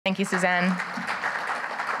Thank you, Suzanne.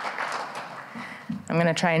 I'm going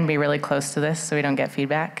to try and be really close to this so we don't get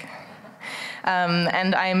feedback.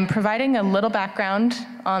 And I'm providing a little background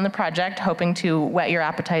on the project, hoping to whet your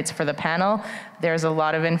appetites for the panel. There's a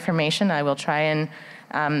lot of information. I will try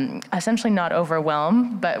and essentially not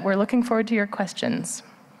overwhelm, but we're looking forward to your questions.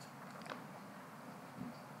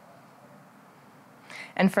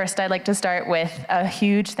 And first, I'd like to start with a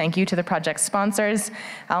huge thank you to the project sponsors,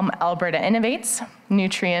 Alberta Innovates,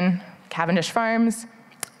 Nutrien, Cavendish Farms,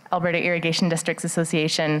 Alberta Irrigation Districts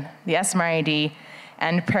Association, the SMRID,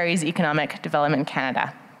 and Prairie's Economic Development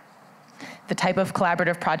Canada. The type of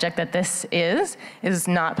collaborative project that this is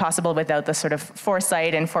not possible without the sort of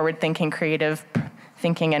foresight and forward-thinking, creative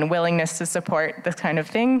thinking and willingness to support this kind of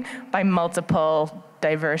thing by multiple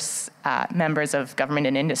diverse members of government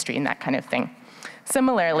and industry and that kind of thing.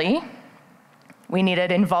 Similarly, we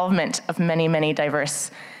needed involvement of many, many diverse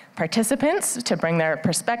participants to bring their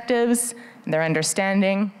perspectives, their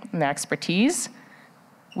understanding, and their expertise.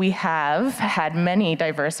 We have had many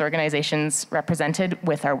diverse organizations represented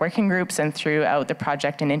with our working groups and throughout the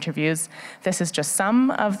project and interviews. This is just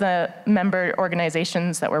some of the member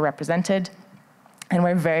organizations that were represented, and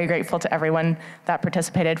we're very grateful to everyone that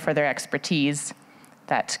participated for their expertise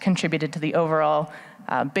that contributed to the overall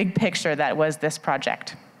big picture that was this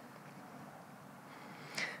project.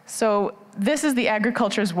 So this is the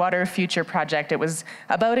Agriculture's Water Future project. It was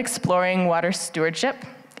about exploring water stewardship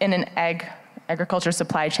in an agriculture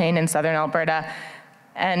supply chain in southern Alberta.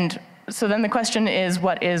 And so then the question is,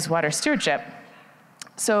 what is water stewardship?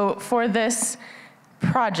 So for this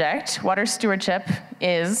project, water stewardship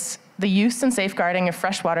is the use and safeguarding of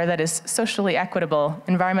fresh water that is socially equitable,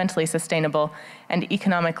 environmentally sustainable, and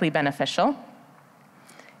economically beneficial.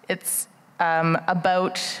 It's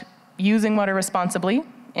about using water responsibly,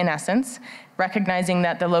 in essence, recognizing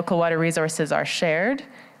that the local water resources are shared,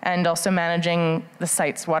 and also managing the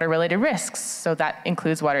site's water-related risks. So that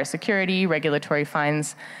includes water security, regulatory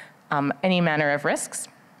fines, any manner of risks.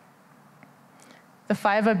 The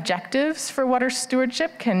 5 objectives for water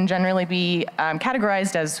stewardship can generally be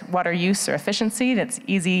categorized as water use or efficiency. That's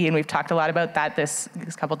easy, and we've talked a lot about that these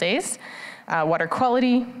couple days. Water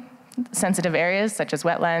quality, sensitive areas such as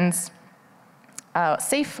wetlands,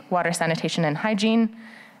 safe water sanitation and hygiene,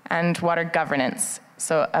 and water governance.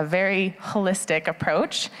 So a very holistic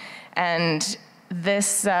approach. And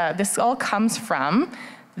this all comes from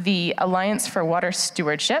the Alliance for Water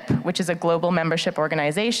Stewardship, which is a global membership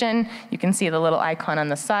organization. You can see the little icon on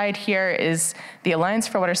the side here is the Alliance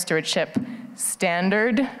for Water Stewardship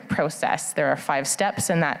standard process. There are 5 steps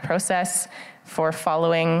in that process for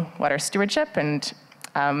following water stewardship and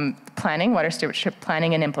planning, water stewardship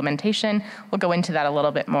planning and implementation. We'll go into that a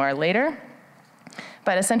little bit more later.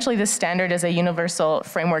 But essentially, this standard is a universal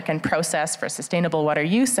framework and process for sustainable water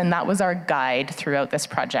use, and that was our guide throughout this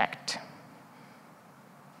project.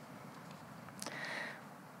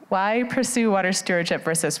 Why pursue water stewardship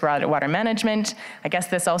versus water management? I guess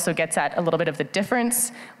this also gets at a little bit of the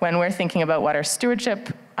difference. When we're thinking about water stewardship,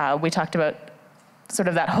 we talked about sort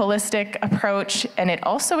of that holistic approach, and it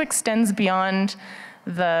also extends beyond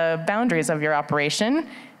the boundaries of your operation,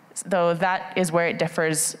 though that is where it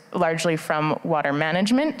differs largely from water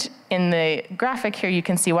management. In the graphic here, you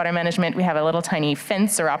can see water management. We have a little tiny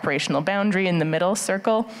fence or operational boundary in the middle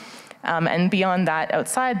circle. And beyond that,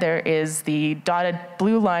 outside, there is the dotted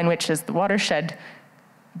blue line, which is the watershed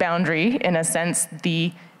boundary. In a sense,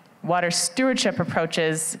 the water stewardship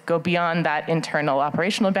approaches go beyond that internal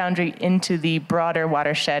operational boundary into the broader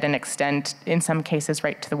watershed and extend, in some cases,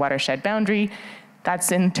 right to the watershed boundary.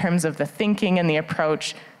 That's in terms of the thinking and the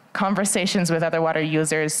approach, conversations with other water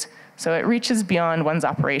users, so it reaches beyond one's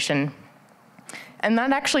operation. And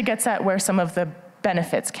that actually gets at where some of the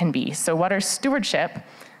benefits can be. So water stewardship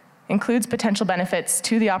includes potential benefits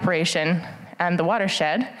to the operation and the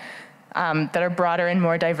watershed that are broader and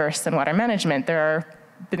more diverse than water management. There are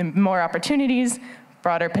more opportunities,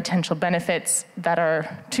 broader potential benefits that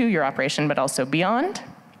are to your operation, but also beyond.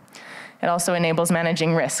 It also enables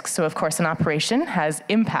managing risks. So of course, an operation has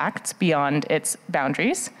impacts beyond its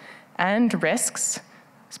boundaries and risks,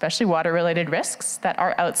 especially water-related risks that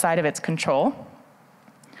are outside of its control.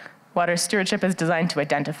 Water stewardship is designed to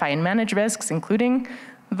identify and manage risks, including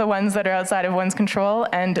the ones that are outside of one's control,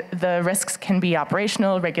 and the risks can be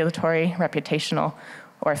operational, regulatory, reputational,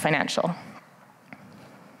 or financial.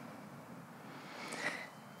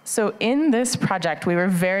 So in this project, we were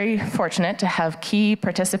very fortunate to have key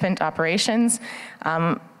participant operations,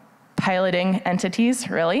 piloting entities,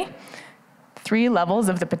 really. 3 levels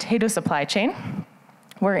of the potato supply chain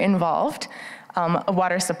were involved. A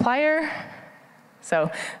water supplier, So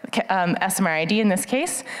SMRID in this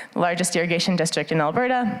case, the largest irrigation district in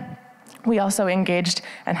Alberta. We also engaged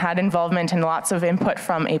and had involvement and lots of input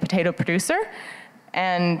from a potato producer.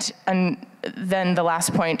 And then the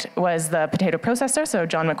last point was the potato processor. So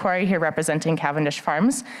John MacQuarrie, here representing Cavendish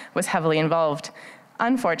Farms, was heavily involved.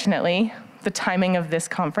 Unfortunately, the timing of this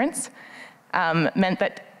conference meant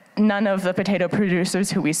that none of the potato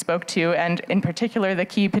producers who we spoke to, and in particular the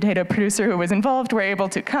key potato producer who was involved, were able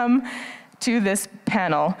to come to this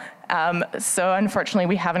panel. So unfortunately,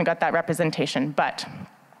 we haven't got that representation, but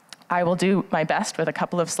I will do my best with a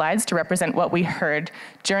couple of slides to represent what we heard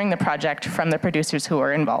during the project from the producers who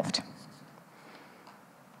were involved.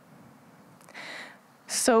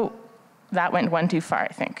 So that went one too far,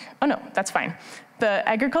 I think. Oh no, that's fine. The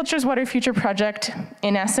Agriculture's Water Future project,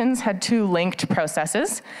 in essence, had two linked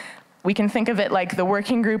processes. We can think of it like the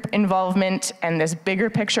working group involvement and this bigger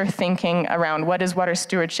picture thinking around what is water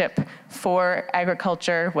stewardship for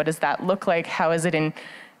agriculture, what does that look like, how is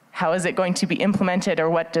it going to be implemented, or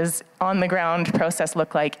what does on the ground process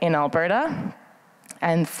look like in Alberta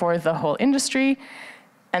and for the whole industry.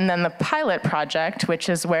 And then the pilot project, which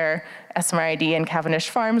is where SMRID and Cavendish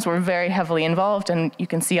Farms were very heavily involved, and you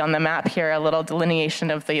can see on the map here a little delineation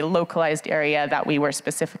of the localized area that we were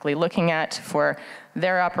specifically looking at for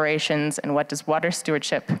their operations and what does water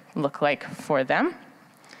stewardship look like for them.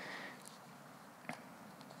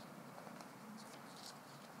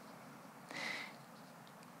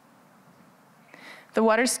 The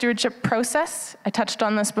water stewardship process, I touched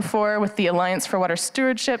on this before with the Alliance for Water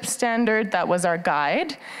Stewardship standard, that was our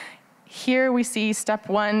guide. Here we see step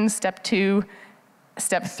 1, step 2,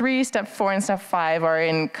 step 3, step 4, and step 5 are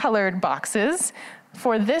in colored boxes.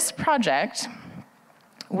 For this project,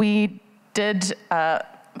 we did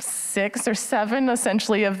 6 or 7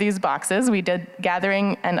 essentially of these boxes. We did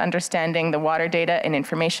gathering and understanding the water data and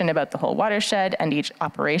information about the whole watershed and each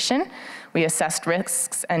operation. We assessed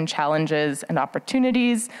risks and challenges and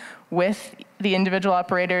opportunities with the individual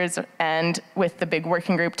operators and with the big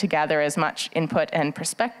working group to gather as much input and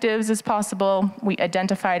perspectives as possible. We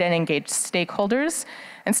identified and engaged stakeholders,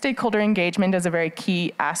 and stakeholder engagement is a very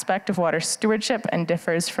key aspect of water stewardship and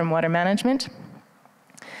differs from water management.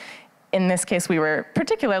 In this case, we were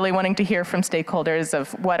particularly wanting to hear from stakeholders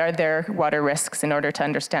of what are their water risks in order to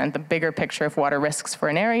understand the bigger picture of water risks for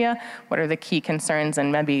an area, what are the key concerns,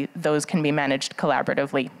 and maybe those can be managed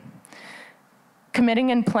collaboratively.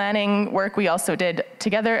 Committing and planning work we also did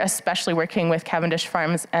together, especially working with Cavendish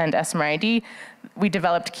Farms and SMRID. We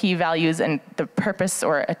developed key values and the purpose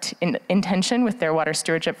or intention with their water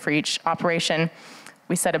stewardship for each operation.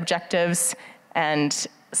 We set objectives and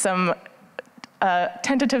some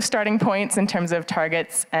tentative starting points in terms of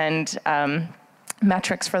targets and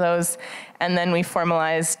metrics for those, and then we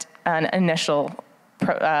formalized an initial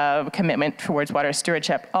commitment towards water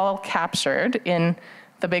stewardship, all captured in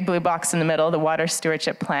the big blue box in the middle, the water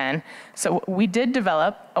stewardship plan. So we did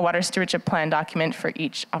develop a water stewardship plan document for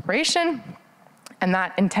each operation, and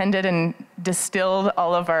that intended and distilled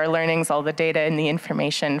all of our learnings, all the data and the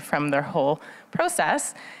information from their whole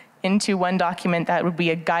process into one document that would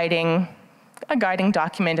be a guiding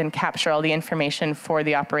document and capture all the information for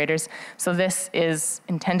the operators. So this is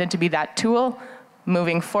intended to be that tool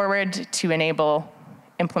moving forward to enable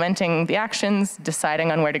implementing the actions,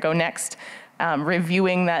 deciding on where to go next,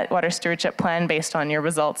 reviewing that water stewardship plan based on your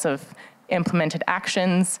results of implemented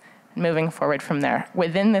actions, and moving forward from there.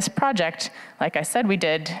 Within this project, like I said, we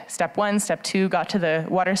did step 1, step 2, got to the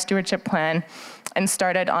water stewardship plan, and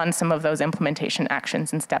started on some of those implementation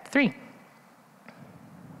actions in step 3.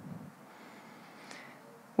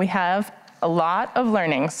 We have a lot of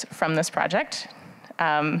learnings from this project,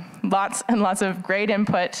 lots and lots of great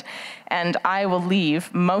input, and I will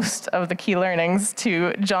leave most of the key learnings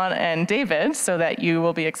to John and David so that you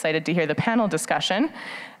will be excited to hear the panel discussion.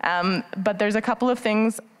 But there's a couple of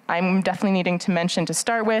things I'm definitely needing to mention to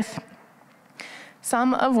start with.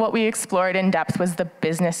 Some of what we explored in depth was the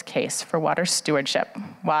business case for water stewardship.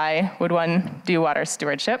 Why would one do water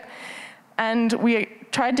stewardship? And we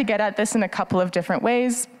tried to get at this in a couple of different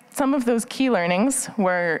ways. Some of those key learnings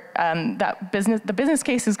were the business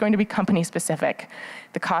case is going to be company specific.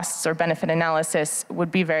 The costs or benefit analysis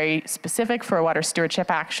would be very specific for a water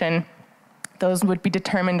stewardship action. Those would be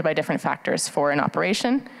determined by different factors for an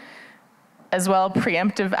operation. As well,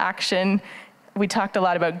 preemptive action, we talked a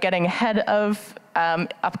lot about getting ahead of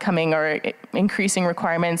upcoming or increasing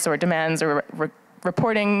requirements or demands or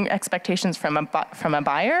reporting expectations from a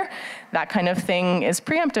buyer. That kind of thing is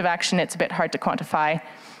preemptive action. It's a bit hard to quantify.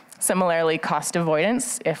 Similarly, cost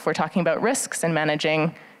avoidance, if we're talking about risks and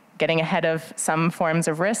managing getting ahead of some forms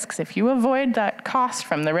of risks. If you avoid that cost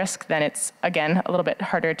from the risk, then it's, again, a little bit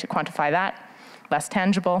harder to quantify that, less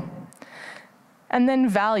tangible. And then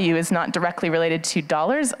value is not directly related to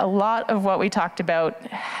dollars. A lot of what we talked about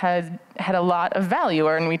had a lot of value,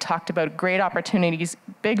 and we talked about great opportunities,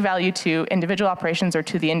 big value to individual operations or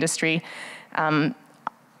to the industry.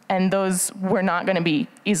 And those were not going to be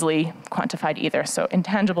easily quantified either. So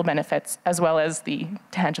intangible benefits, as well as the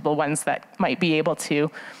tangible ones that might be able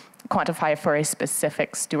to quantify for a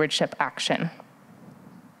specific stewardship action.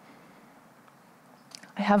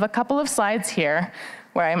 I have a couple of slides here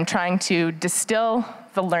where I'm trying to distill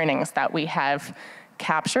the learnings that we have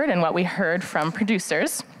captured and what we heard from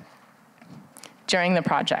producers during the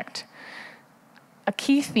project. A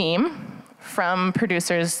key theme from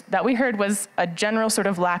producers that we heard was a general sort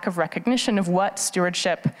of lack of recognition of what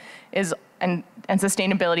stewardship is and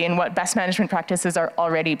sustainability and what best management practices are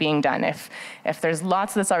already being done. If there's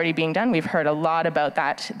lots that's already being done, we've heard a lot about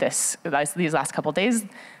that these last couple days,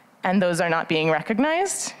 and those are not being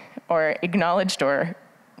recognized or acknowledged or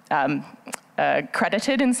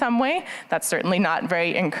credited in some way. That's certainly not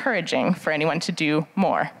very encouraging for anyone to do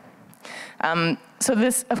more. So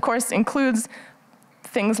this, of course, includes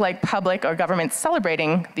things like public or governments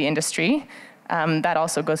celebrating the industry. That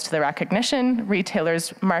also goes to the recognition,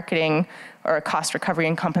 retailers marketing, or cost recovery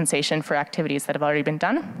and compensation for activities that have already been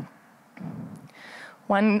done.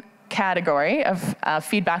 One category of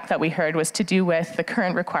feedback that we heard was to do with the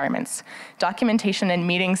current requirements. Documentation and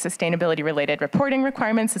meeting sustainability-related reporting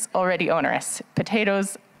requirements is already onerous.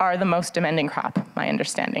 Potatoes are the most demanding crop, my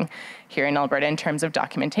understanding, here in Alberta in terms of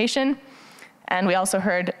documentation. And we also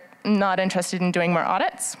heard not interested in doing more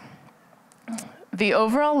audits. The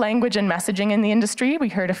overall language and messaging in the industry, we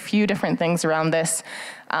heard a few different things around this,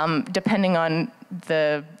 depending on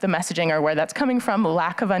the messaging or where that's coming from,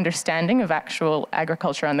 lack of understanding of actual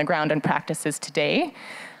agriculture on the ground and practices today.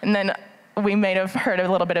 And then we may have heard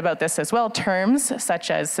a little bit about this as well, terms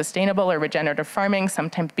such as sustainable or regenerative farming,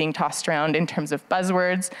 sometimes being tossed around in terms of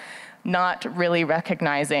buzzwords, not really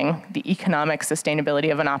recognizing the economic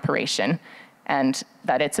sustainability of an operation and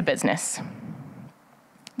that it's a business.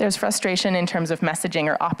 There's frustration in terms of messaging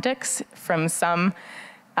or optics from some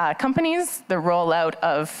companies, the rollout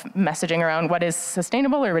of messaging around what is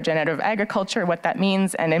sustainable or regenerative agriculture, what that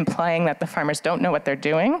means, and implying that the farmers don't know what they're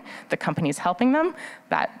doing, the company's helping them.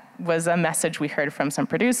 That was a message we heard from some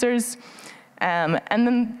producers. And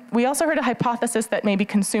then we also heard a hypothesis that maybe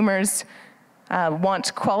consumers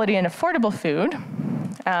want quality and affordable food,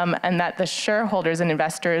 and that the shareholders and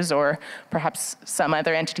investors, or perhaps some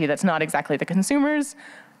other entity that's not exactly the consumers,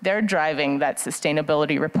 they're driving that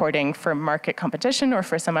sustainability reporting for market competition or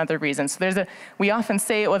for some other reason. So we often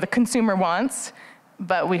say what the consumer wants,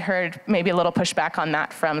 but we heard maybe a little pushback on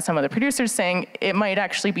that from some of the producers saying it might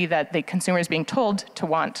actually be that the consumer is being told to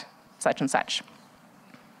want such and such.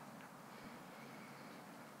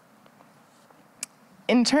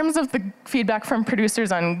 In terms of the feedback from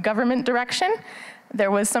producers on government direction, there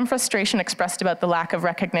was some frustration expressed about the lack of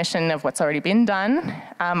recognition of what's already been done,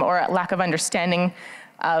 or lack of understanding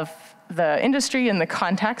of the industry and the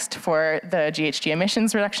context for the GHG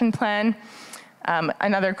emissions reduction plan.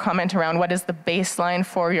 Another comment around what is the baseline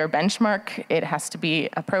for your benchmark. It has to be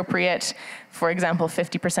appropriate. For example,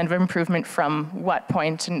 50% of improvement from what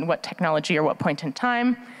point and what technology or what point in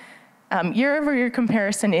time. Year-over-year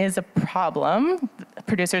comparison is a problem.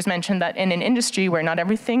 Producers mentioned that in an industry where not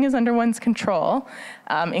everything is under one's control,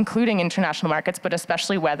 including international markets, but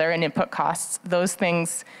especially weather and input costs, those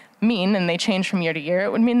things mean, and they change from year to year,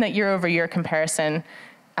 it would mean that year-over-year comparison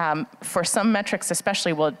for some metrics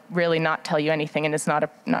especially will really not tell you anything and is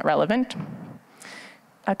not relevant.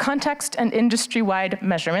 Context and industry-wide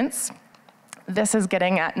measurements. This is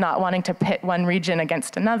getting at not wanting to pit one region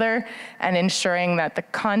against another and ensuring that the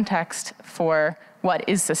context for what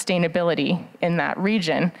is sustainability in that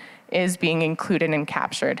region is being included and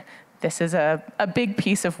captured. This is a big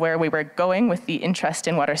piece of where we were going with the interest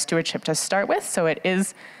in water stewardship to start with, so it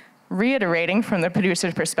is reiterating from the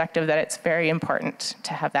producer's perspective that it's very important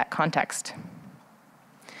to have that context.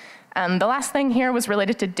 And the last thing here was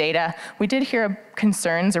related to data. We did hear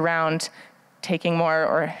concerns around taking more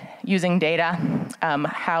or using data,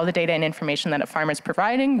 how the data and information that a farmer is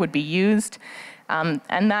providing would be used,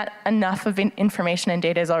 and that enough of information and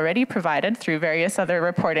data is already provided through various other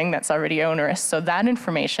reporting that's already onerous. So that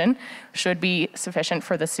information should be sufficient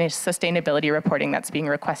for the sustainability reporting that's being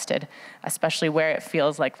requested, especially where it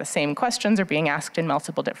feels like the same questions are being asked in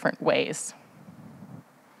multiple different ways.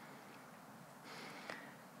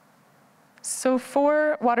 So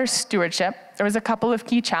for water stewardship, there was a couple of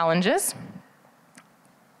key challenges.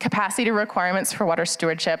 Capacity requirements for water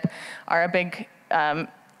stewardship are a big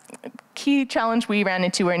key challenge we ran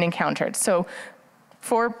into and encountered. So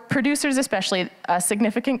for producers especially, a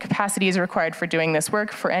significant capacity is required for doing this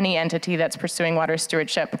work for any entity that's pursuing water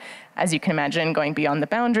stewardship, as you can imagine, going beyond the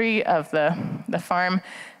boundary of the farm.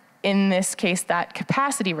 In this case, that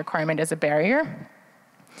capacity requirement is a barrier.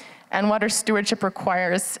 And water stewardship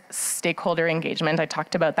requires stakeholder engagement. I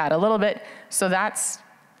talked about that a little bit. So that's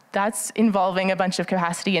involving a bunch of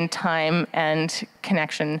capacity and time and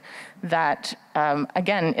connection that,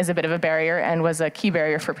 again, is a bit of a barrier and was a key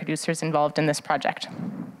barrier for producers involved in this project.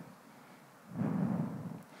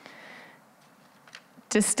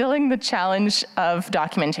 Distilling the challenge of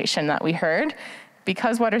documentation that we heard,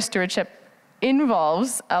 because water stewardship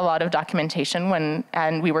involves a lot of documentation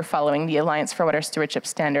and we were following the Alliance for Water Stewardship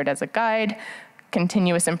standard as a guide.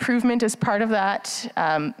 Continuous improvement is part of that,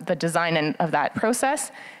 the design of that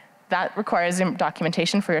process. That requires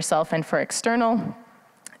documentation for yourself and for external.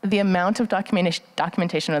 The amount of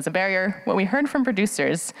documentation was a barrier. What we heard from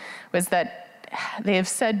producers was that they have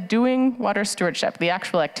said doing water stewardship, the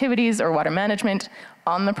actual activities or water management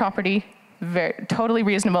on the property, totally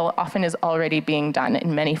reasonable, often is already being done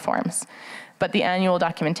in many forms. But the annual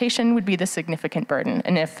documentation would be the significant burden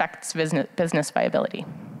and it affects business viability.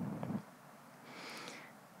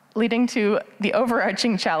 Leading to the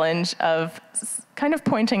overarching challenge of kind of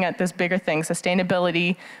pointing at this bigger thing,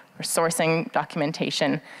 sustainability or sourcing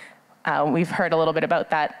documentation. We've heard a little bit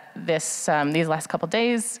about that these last couple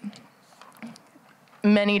days.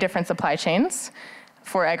 Many different supply chains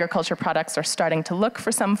for agriculture products are starting to look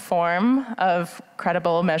for some form of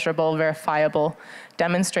credible, measurable, verifiable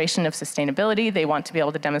demonstration of sustainability. They want to be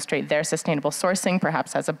able to demonstrate their sustainable sourcing,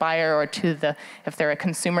 perhaps as a buyer or if they're a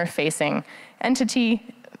consumer-facing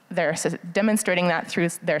entity, they're demonstrating that through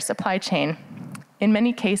their supply chain. In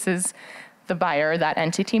many cases, the buyer, that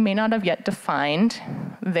entity, may not have yet defined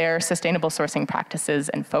their sustainable sourcing practices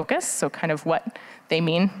and focus, so kind of what they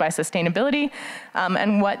mean by sustainability,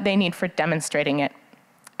 and what they need for demonstrating it.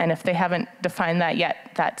 And if they haven't defined that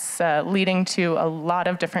yet, that's leading to a lot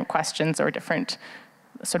of different questions or different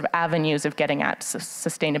sort of avenues of getting at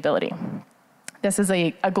sustainability. This is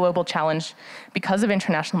a global challenge because of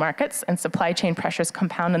international markets and supply chain pressures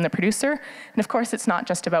compound on the producer. And of course, it's not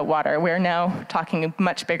just about water. We're now talking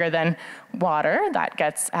much bigger than water. That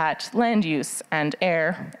gets at land use and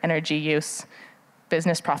air, energy use,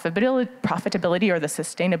 business profitability or the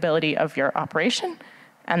sustainability of your operation,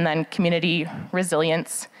 and then community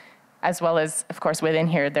resilience, as well as, of course, within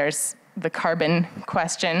here, there's the carbon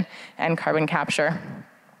question and carbon capture.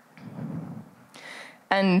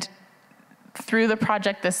 And through the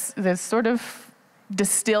project, this sort of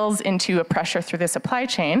distills into a pressure through the supply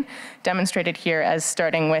chain, demonstrated here as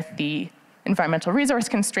starting with the environmental resource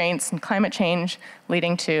constraints and climate change,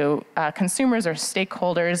 leading to consumers or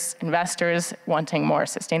stakeholders, investors wanting more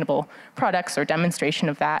sustainable products or demonstration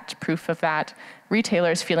of that, proof of that,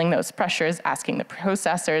 retailers feeling those pressures, asking the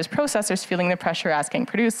processors, processors feeling the pressure, asking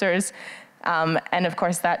producers, and of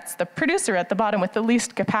course that's the producer at the bottom with the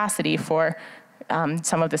least capacity for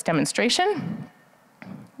some of this demonstration,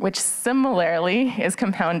 which similarly is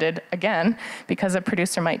compounded again because a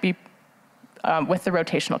producer might be, with the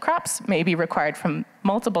rotational crops, may be required from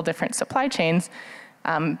multiple different supply chains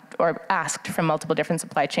or asked from multiple different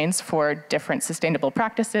supply chains for different sustainable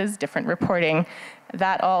practices, different reporting.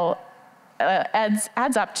 That all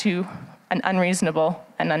adds up to an unreasonable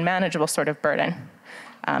and unmanageable sort of burden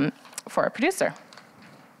for a producer.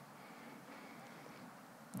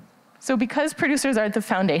 So because producers are the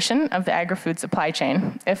foundation of the agri-food supply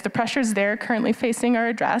chain, if the pressures they're currently facing are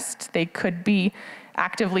addressed, they could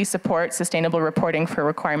actively support sustainable reporting for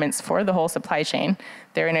requirements for the whole supply chain.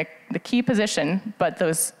 They're in the key position, but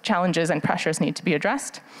those challenges and pressures need to be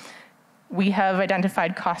addressed. We have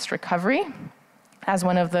identified cost recovery as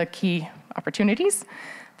one of the key opportunities.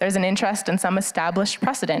 There's an interest in some established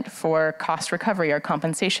precedent for cost recovery or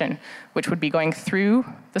compensation, which would be going through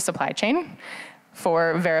the supply chain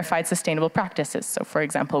for verified sustainable practices. So for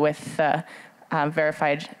example, with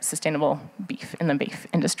verified sustainable beef in the beef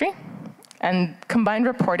industry. And combined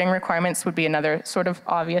reporting requirements would be another sort of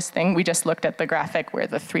obvious thing. We just looked at the graphic where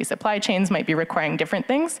the 3 supply chains might be requiring different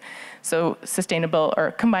things. So sustainable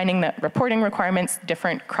or combining the reporting requirements,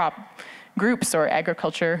 different crop groups or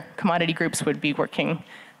agriculture commodity groups would be working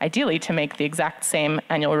ideally to make the exact same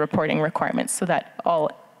annual reporting requirements so that all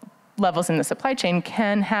levels in the supply chain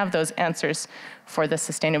can have those answers for the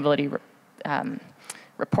sustainability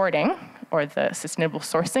reporting or the sustainable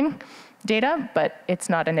sourcing data, but it's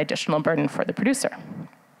not an additional burden for the producer.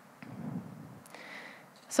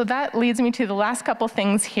 So that leads me to the last couple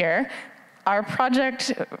things here. our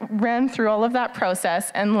project ran through all of that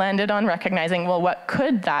process and landed on recognizing, well, what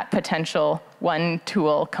could that potential one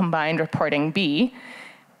tool combined reporting be?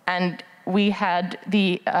 And we had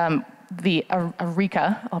the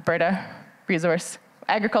ARECA, Alberta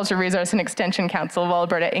Agriculture Resource and Extension Council of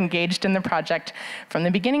Alberta, engaged in the project from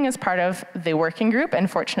the beginning as part of the working group,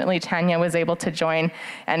 and fortunately Tanya was able to join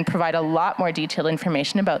and provide a lot more detailed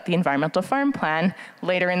information about the environmental farm plan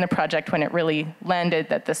later in the project when it really landed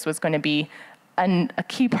that this was going to be a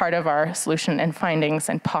key part of our solution and findings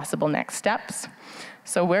and possible next steps.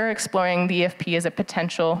 So we're exploring the EFP as a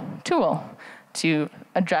potential tool to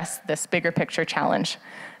address this bigger picture challenge.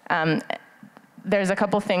 There's a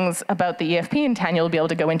couple things about the EFP, and Tanya will be able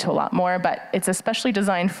to go into a lot more, but it's especially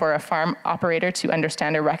designed for a farm operator to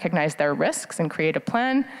understand or recognize their risks and create a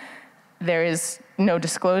plan. There is no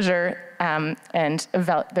disclosure and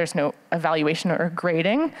there's no evaluation or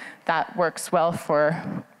grading. That works well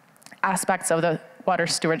for aspects of the water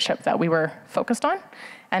stewardship that we were focused on,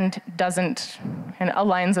 and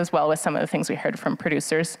aligns as well with some of the things we heard from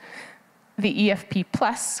producers. The EFP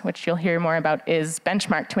Plus, which you'll hear more about, is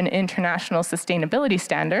benchmarked to an international sustainability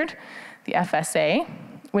standard, the FSA,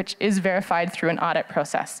 which is verified through an audit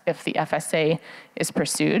process if the FSA is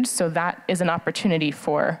pursued. So that is an opportunity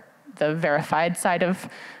for the verified side of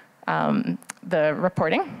the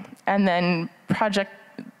reporting. And then the project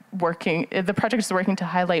is working to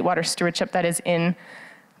highlight water stewardship that is in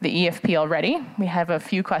the EFP already. We have a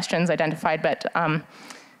few questions identified, but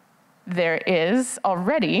there is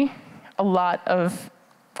already a lot of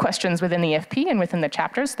questions within the EFP and within the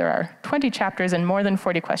chapters. There are 20 chapters and more than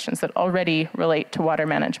 40 questions that already relate to water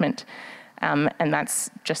management. And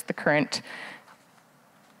that's just the current,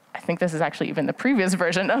 I think this is actually even the previous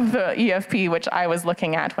version of the EFP, which I was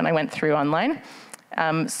looking at when I went through online.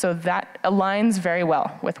 So that aligns very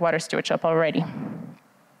well with water stewardship already.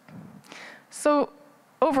 So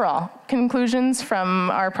overall, conclusions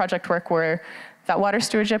from our project work were that water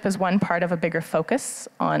stewardship is one part of a bigger focus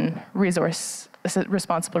on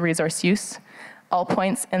responsible resource use. All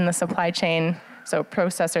points in the supply chain, so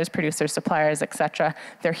processors, producers, suppliers, et cetera,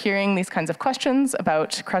 they're hearing these kinds of questions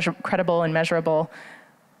about credible and measurable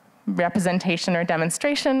representation or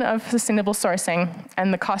demonstration of sustainable sourcing,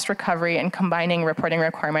 and the cost recovery and combining reporting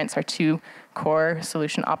requirements are two core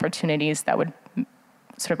solution opportunities that would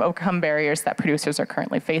sort of overcome barriers that producers are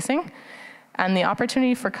currently facing. And the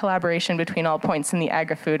opportunity for collaboration between all points in the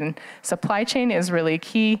agri-food and supply chain is really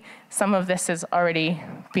key. Some of this is already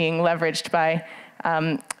being leveraged by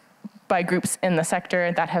groups in the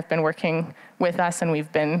sector that have been working with us, and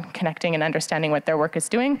we've been connecting and understanding what their work is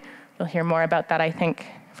doing. You'll hear more about that, I think,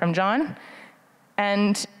 from John.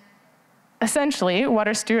 And essentially,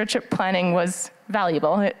 water stewardship planning was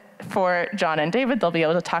valuable for John and David. They'll be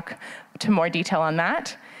able to talk to more detail on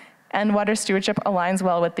that. And water stewardship aligns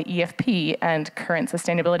well with the EFP and current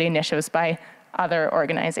sustainability initiatives by other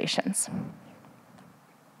organizations.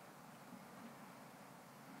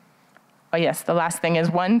 Oh yes, the last thing is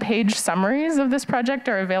one-page summaries of this project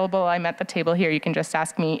are available. I'm at the table here, you can just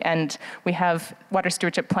ask me. And we have water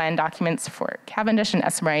stewardship plan documents for Cavendish and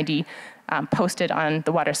SMRID posted on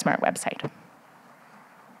the WaterSMART website.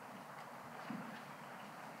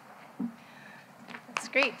 That's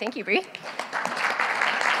great, thank you, Brie.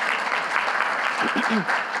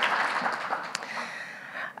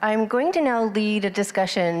 I'm going to now lead a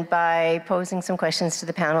discussion by posing some questions to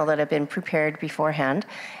the panel that have been prepared beforehand,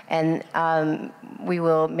 and we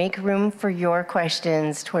will make room for your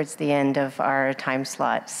questions towards the end of our time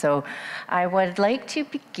slot. So I would like to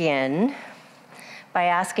begin by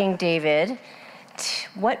asking David,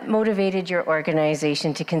 what motivated your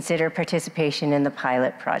organization to consider participation in the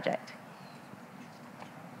pilot project?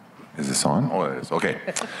 Is this on? Oh, it is. Okay.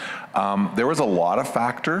 There was a lot of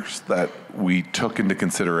factors that we took into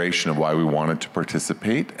consideration of why we wanted to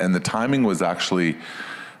participate, and the timing was actually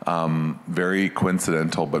very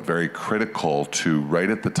coincidental but very critical to right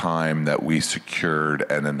at the time that we secured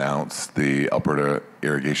and announced the Alberta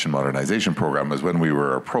Irrigation Modernization Program was when we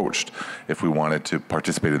were approached if we wanted to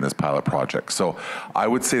participate in this pilot project. So I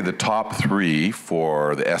would say the top three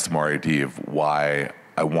for the SMRID of why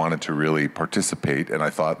I wanted to really participate and I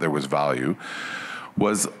thought there was value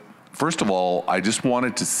was, first of all, I just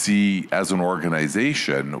wanted to see as an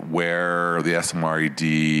organization where the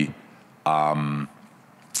SMRID,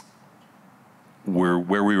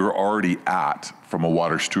 where we were already at from a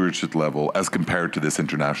water stewardship level as compared to this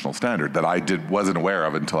international standard that I wasn't aware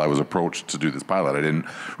of until I was approached to do this pilot. I didn't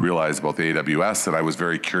realize about the AWS, and I was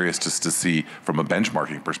very curious just to see from a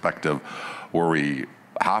benchmarking perspective, were we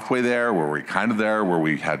halfway there, were we kind of there, where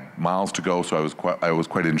we had miles to go, so I was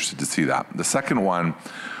quite interested to see that. The second one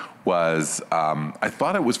was I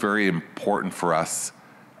thought it was very important for us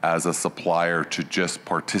as a supplier to just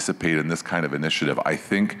participate in this kind of initiative. I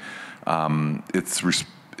think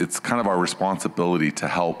it's kind of our responsibility to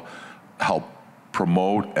help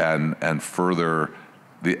promote and further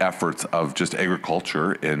the efforts of just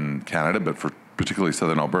agriculture in Canada, but for particularly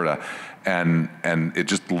Southern Alberta, and it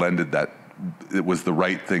just lended that it was the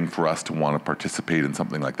right thing for us to want to participate in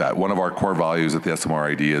something like that. One of our core values at the SMR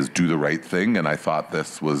AIDA is do the right thing, and I thought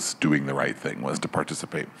this was doing the right thing, was to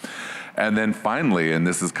participate. And then finally, and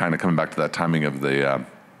this is kind of coming back to that timing of the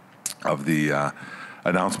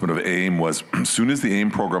announcement of AIM, was as soon as the AIM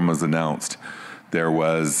program was announced, there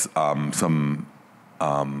was some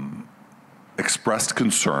expressed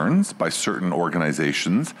concerns by certain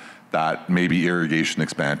organizations that maybe irrigation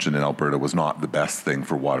expansion in Alberta was not the best thing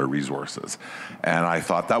for water resources. And I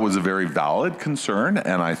thought that was a very valid concern,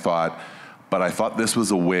 and I thought this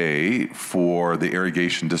was a way for the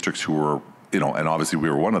irrigation districts who were, and obviously we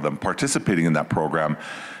were one of them, participating in that program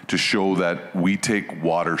to show that we take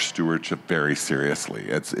water stewardship very seriously.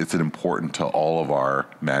 It's important to all of our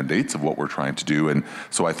mandates of what we're trying to do. And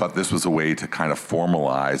so I thought this was a way to kind of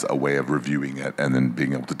formalize a way of reviewing it and then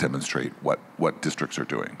being able to demonstrate what districts are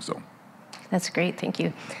doing. So that's great, thank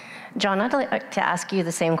you. John, I'd like to ask you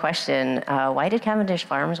the same question. Why did Cavendish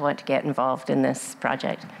Farms want to get involved in this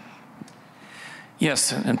project?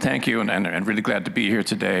 Yes, and thank you, and really glad to be here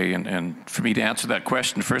today. And for me to answer that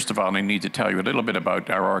question, first of all, I need to tell you a little bit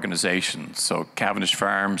about our organization. So Cavendish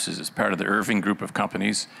Farms is part of the Irving group of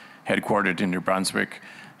companies, headquartered in New Brunswick,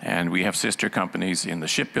 and we have sister companies in the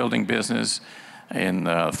shipbuilding business, in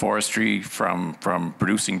forestry, from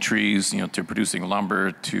producing trees, to producing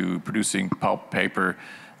lumber, to producing pulp, paper,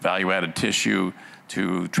 value-added tissue,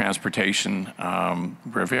 to transportation.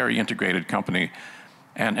 We're a very integrated company.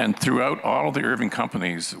 And throughout all of the Irving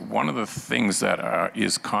companies, one of the things that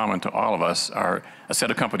is common to all of us are a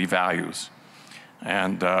set of company values.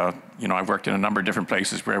 And I've worked in a number of different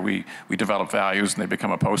places where we develop values and they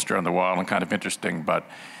become a poster on the wall and kind of interesting. But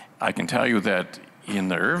I can tell you that in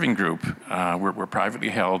the Irving group, we're privately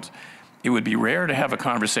held. It would be rare to have a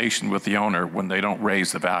conversation with the owner when they don't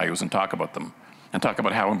raise the values and talk about them, and talk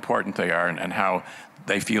about how important they are and how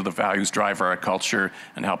they feel the values drive our culture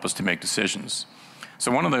and help us to make decisions.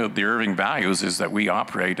 So one of the Irving values is that we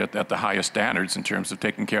operate at the highest standards in terms of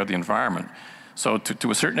taking care of the environment. So to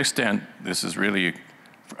a certain extent, this is really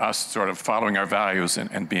us sort of following our values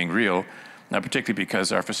and being real, now particularly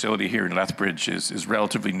because our facility here in Lethbridge is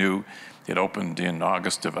relatively new. It opened in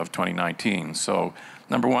August of 2019. So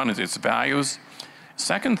number one is its values.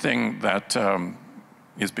 Second thing that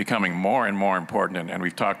is becoming more and more important, and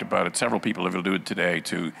we've talked about it, several people have alluded today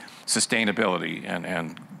to sustainability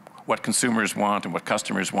and what consumers want and what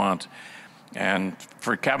customers want. And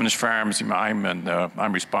for Cavendish Farms,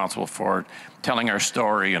 I'm responsible for telling our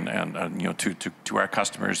story and to our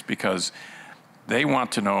customers, because they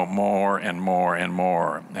want to know more and more and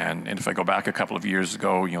more. And if I go back a couple of years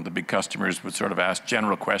ago, the big customers would sort of ask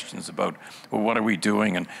general questions about, well, what are we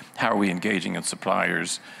doing and how are we engaging in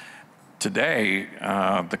suppliers? Today,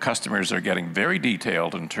 the customers are getting very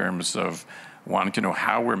detailed in terms of wanting to know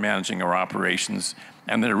how we're managing our operations.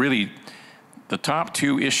 And they're really, the top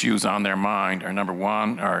two issues on their mind are, number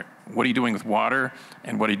one, are what are you doing with water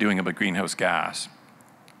and what are you doing about greenhouse gas?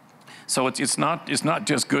 So it's not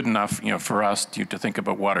just good enough for us to think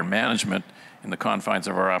about water management in the confines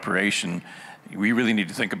of our operation. We really need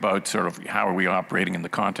to think about sort of how are we operating in the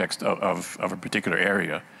context of a particular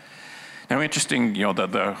area. Now, interesting,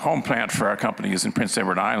 the home plant for our company is in Prince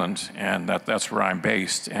Edward Island, and that's where I'm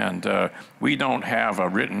based. And we don't have a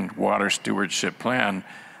written water stewardship plan,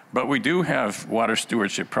 but we do have water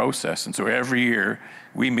stewardship process. And so every year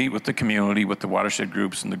we meet with the community, with the watershed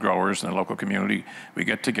groups and the growers and the local community. We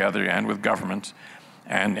get together and with government,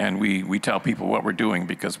 and we tell people what we're doing,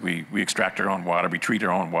 because we extract our own water, we treat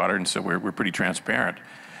our own water, and so we're pretty transparent.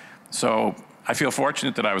 So I feel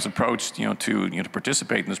fortunate that I was approached, to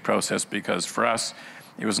participate in this process, because for us,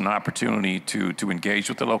 it was an opportunity to engage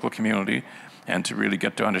with the local community and to really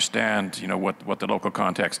get to understand, what the local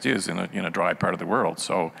context is in a dry part of the world.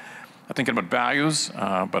 So I'm thinking about values,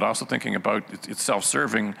 but also thinking about it's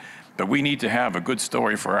self-serving, but we need to have a good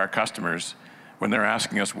story for our customers when they're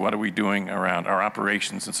asking us what are we doing around our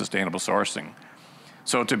operations and sustainable sourcing.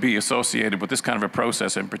 So to be associated with this kind of a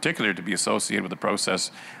process, in particular to be associated with a process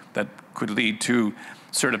that could lead to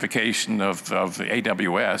certification of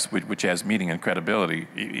AWS, which has meaning and credibility,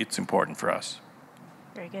 it's important for us.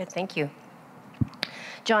 Very good, thank you.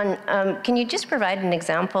 John, can you just provide an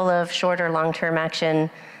example of short or long-term action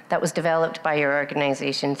that was developed by your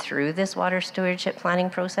organization through this water stewardship planning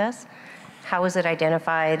process? How was it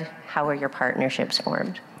identified? How were your partnerships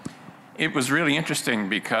formed? It was really interesting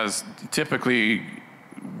because typically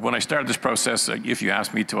when I started this process, if you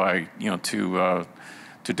asked me to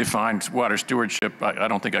define water stewardship, I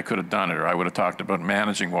don't think I could have done it, or I would have talked about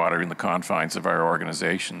managing water in the confines of our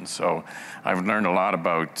organization. So I've learned a lot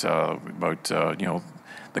about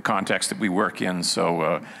the context that we work in.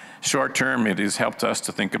 So short term, it has helped us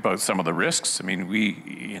to think about some of the risks. I mean,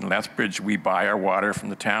 in Lethbridge, we buy our water from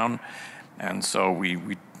the town, and so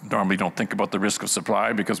we normally don't think about the risk of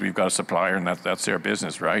supply because we've got a supplier and that's their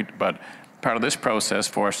business, right? But part of this process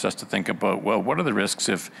forced us to think about, well, what are the risks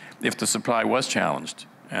if the supply was challenged?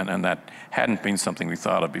 And that hadn't been something we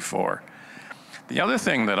thought of before. The other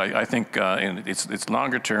thing that I think, and it's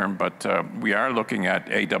longer term, but we are looking at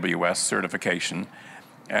AWS certification.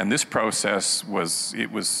 And this process was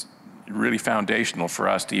really foundational for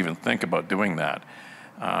us to even think about doing that.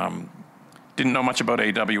 Didn't know much about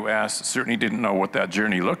AWS, certainly didn't know what that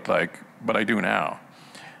journey looked like, but I do now.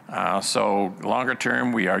 So longer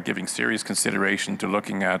term, we are giving serious consideration to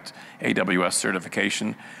looking at AWS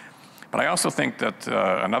certification. But I also think that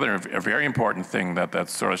a very important thing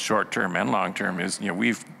that's sort of short term and long term is,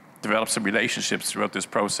 we've developed some relationships throughout this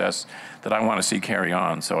process that I want to see carry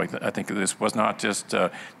on. So I think this was not just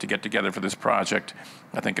to get together for this project.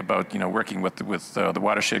 I think about working with the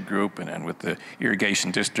watershed group and with the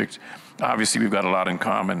irrigation district. Obviously, we've got a lot in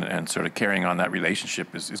common, and sort of carrying on that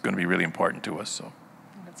relationship is going to be really important to us. So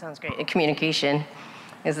that sounds great. And communication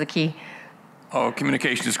is the key. Oh,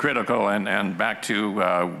 communication is critical, and back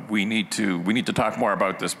to we need to talk more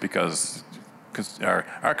about this because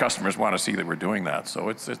our customers want to see that we're doing that. So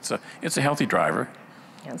it's a healthy driver.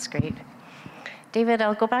 That's great. David,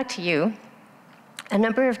 I'll go back to you. A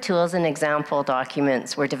number of tools and example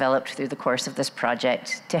documents were developed through the course of this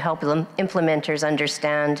project to help implementers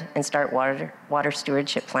understand and start water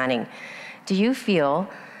stewardship planning. Do you feel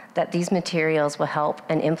that these materials will help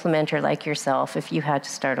an implementer like yourself if you had to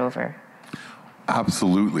start over?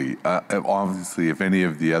 Absolutely. Obviously, if any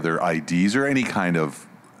of the other IDs or any kind of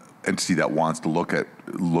entity that wants to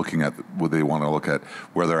looking at what they want to look at,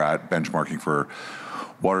 where they're at benchmarking for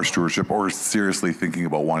water stewardship or seriously thinking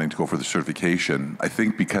about wanting to go for the certification, I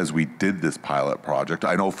think because we did this pilot project,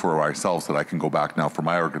 I know for ourselves that I can go back now for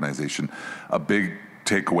my organization, a big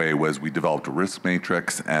takeaway was we developed a risk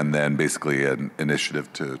matrix and then basically an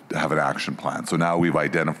initiative to have an action plan. So now we've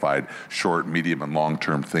identified short, medium, and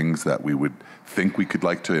long-term things that we would think we could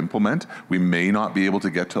like to implement. We may not be able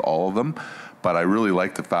to get to all of them, but I really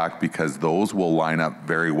like the fact because those will line up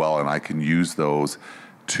very well and I can use those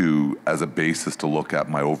as a basis to look at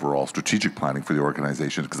my overall strategic planning for the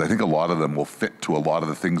organization, because I think a lot of them will fit to a lot of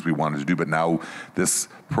the things we wanted to do, but now this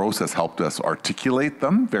process helped us articulate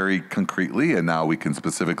them very concretely, and now we can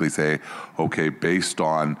specifically say, okay, based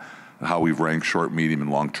on how we've ranked short, medium, and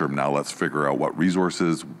long-term, now let's figure out what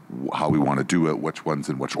resources, how we want to do it, which ones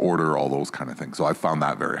in which order, all those kind of things. So I found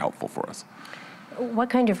that very helpful for us. What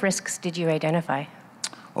kind of risks did you identify?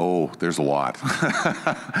 Oh, there's a lot.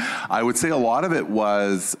 I would say a lot of it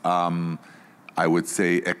was, I would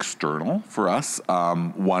say, external for us.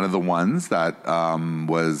 One of the ones that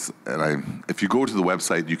was, if you go to the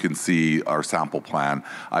website, you can see our sample plan.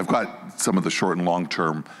 I've got some of the short and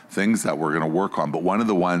long-term things that we're going to work on, but one of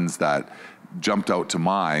the ones that jumped out to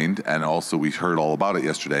mind, and also we heard all about it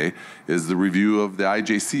yesterday, is the review of the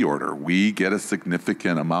IJC order. We get a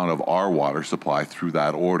significant amount of our water supply through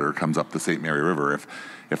that order, comes up the St. Mary River.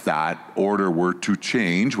 If that order were to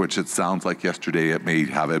change, which it sounds like yesterday it may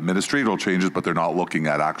have administrative changes, but they're not looking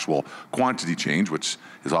at actual quantity change, which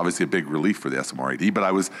is obviously a big relief for the SMRID, but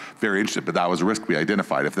I was very interested, but that was a risk we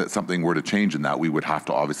identified. If that something were to change in that, we would have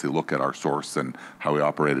to obviously look at our source and how we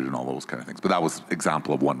operated and all those kind of things. But that was an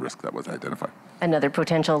example of one risk that was identified. Another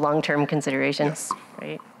potential long-term consideration. Yes.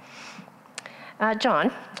 Right.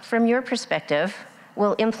 John, from your perspective,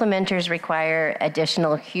 will implementers require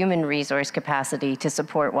additional human resource capacity to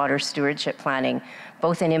support water stewardship planning,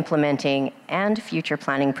 both in implementing and future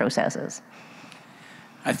planning processes?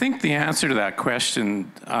 I think the answer to that question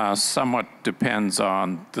somewhat depends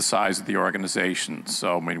on the size of the organization.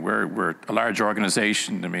 So, I mean, we're a large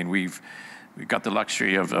organization. I mean, we've got the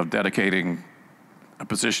luxury of dedicating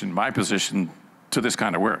my position, to this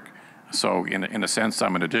kind of work. So, in a sense,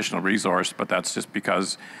 I'm an additional resource, but that's just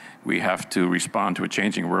because we have to respond to a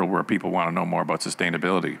changing world where people want to know more about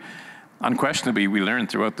sustainability. Unquestionably, we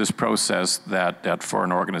learned throughout this process that for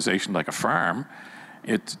an organization like a farm,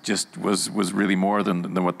 it just was really more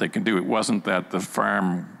than what they can do. It wasn't that the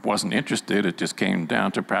farm wasn't interested, it just came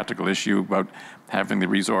down to a practical issue about having the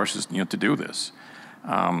resources to do this.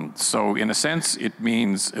 So in a sense, it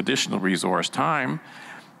means additional resource time,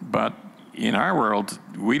 but in our world,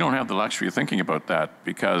 we don't have the luxury of thinking about that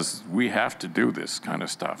because we have to do this kind of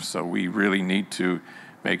stuff. So we really need to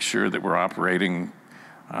make sure that we're operating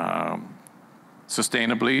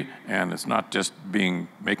sustainably, and it's not just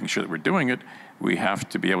making sure that we're doing it. We have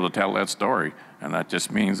to be able to tell that story, and that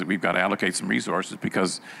just means that we've got to allocate some resources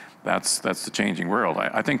because that's the changing world.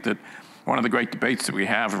 I think that one of the great debates that we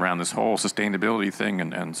have around this whole sustainability thing,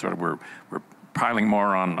 and sort of we're piling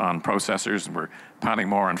more on processors, and we're piling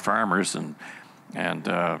more on farmers, and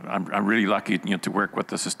I'm really lucky, to work with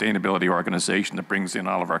the sustainability organization that brings in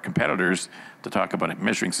all of our competitors to talk about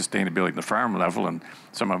measuring sustainability at the farm level, and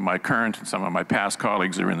some of my current and some of my past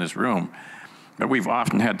colleagues are in this room. But we've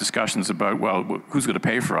often had discussions about, well, who's going to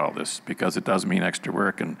pay for all this, because it does mean extra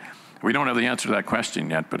work, and we don't have the answer to that question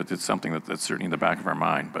yet, but it's something that's certainly in the back of our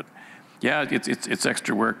mind. But yeah, it's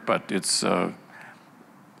extra work, but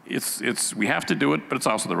we have to do it, but it's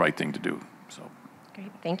also the right thing to do. So.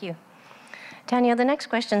 Great, thank you. Tanya, the next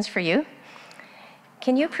question's for you.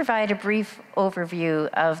 Can you provide a brief overview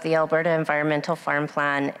of the Alberta Environmental Farm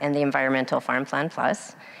Plan and the Environmental Farm Plan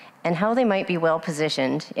Plus, and how they might be well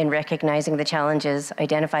positioned in recognizing the challenges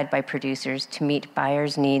identified by producers to meet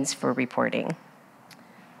buyers' needs for reporting?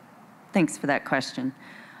 Thanks for that question.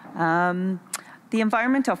 The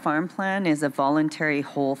Environmental Farm Plan is a voluntary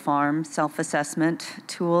whole farm self-assessment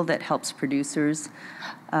tool that helps producers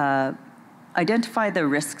identify the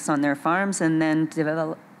risks on their farms and then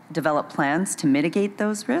develop plans to mitigate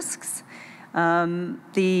those risks.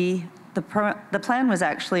 The plan was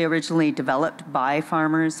actually originally developed by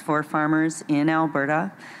farmers for farmers in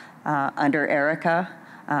Alberta under ERICA.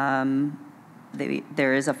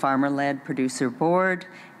 There is a farmer-led producer board,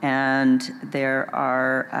 and there's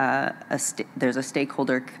a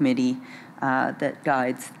stakeholder committee that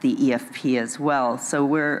guides the EFP as well. So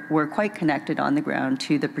we're quite connected on the ground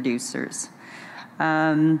to the producers.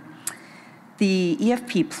 The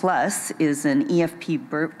EFP Plus is an EFP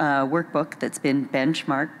workbook that's been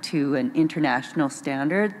benchmarked to an international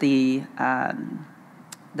standard, the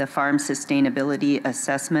Farm Sustainability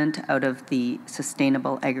Assessment out of the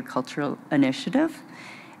Sustainable Agricultural Initiative.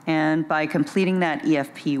 And by completing that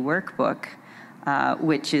EFP workbook,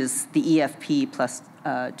 which is the EFP plus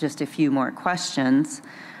just a few more questions,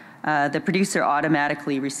 the producer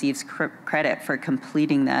automatically receives credit for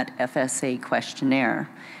completing that FSA questionnaire.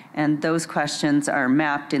 And those questions are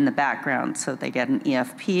mapped in the background, so they get an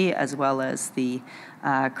EFP as well as the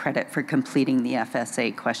credit for completing the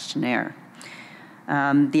FSA questionnaire.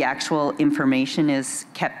 The actual information is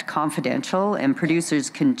kept confidential, and producers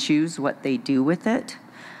can choose what they do with it.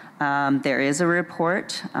 There is a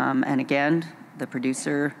report, and again, the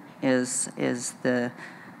producer is the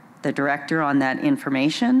director on that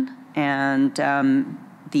information, and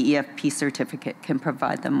the EFP certificate can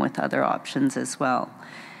provide them with other options as well.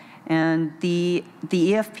 And the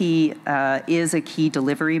EFP is a key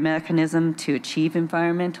delivery mechanism to achieve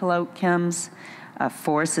environmental outcomes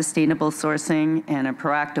for sustainable sourcing, and a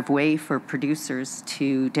proactive way for producers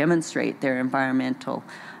to demonstrate their environmental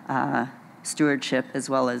stewardship as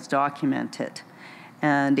well as document it.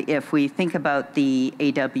 And if we think about the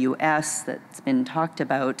AWS that's been talked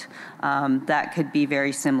about, that could be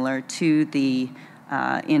very similar to the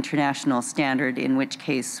international standard, in which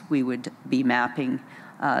case we would be mapping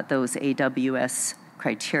those AWS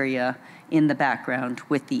criteria in the background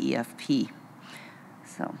with the EFP.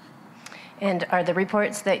 So. And are the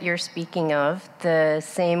reports that you're speaking of the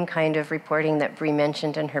same kind of reporting that Brie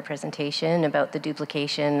mentioned in her presentation about the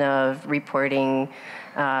duplication of reporting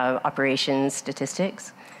operations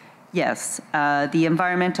statistics? Yes. The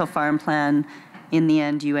Environmental Farm Plan, in the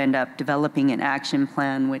end, you end up developing an action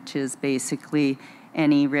plan, which is basically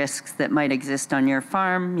any risks that might exist on your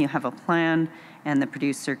farm. You have a plan, and the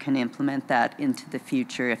producer can implement that into the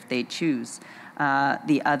future if they choose.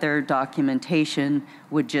 The other documentation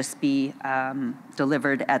would just be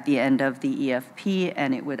delivered at the end of the EFP,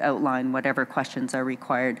 and it would outline whatever questions are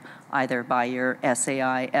required either by your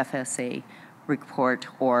SAI, FSA report,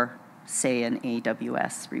 or say an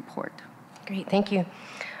AWS report. Great, thank you.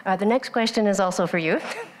 The next question is also for you.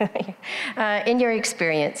 In your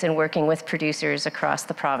experience in working with producers across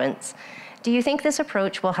the province, do you think this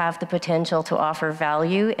approach will have the potential to offer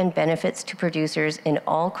value and benefits to producers in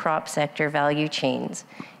all crop sector value chains?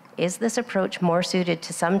 Is this approach more suited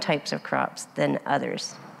to some types of crops than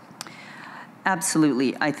others?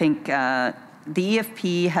 Absolutely. I think the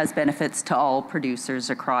EFP has benefits to all producers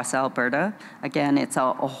across Alberta. Again, it's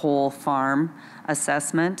a whole farm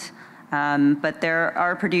assessment. But there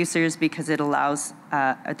are producers because it allows,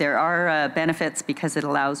 benefits because it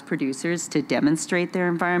allows producers to demonstrate their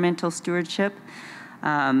environmental stewardship.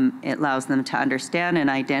 It allows them to understand and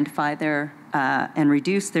identify their and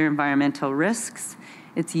reduce their environmental risks.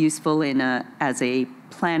 It's useful as a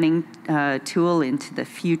planning tool into the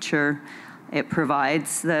future. It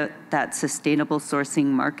provides that sustainable sourcing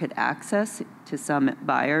market access to some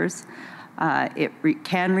buyers. It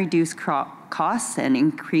can reduce costs and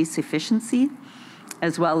increase efficiency,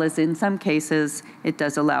 as well as in some cases, it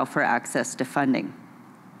does allow for access to funding.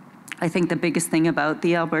 I think the biggest thing about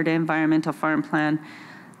the Alberta Environmental Farm Plan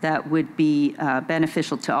that would be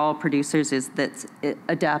beneficial to all producers is that it's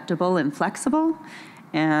adaptable and flexible.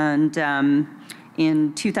 And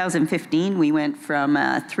in 2015, we went from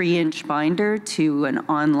a 3-inch binder to an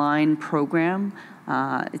online program.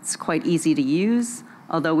 It's quite easy to use,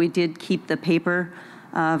 although we did keep the paper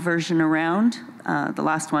version around. The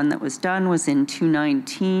last one that was done was in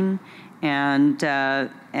 2019,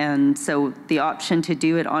 and so the option to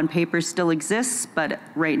do it on paper still exists, but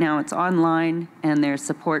right now it's online, and there's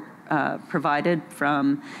support provided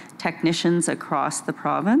from technicians across the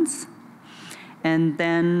province. And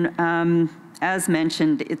then, as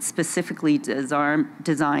mentioned, it's specifically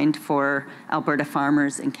designed for Alberta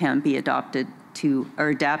farmers and can be adapted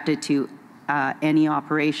to any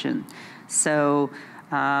operation. So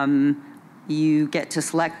you get to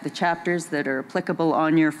select the chapters that are applicable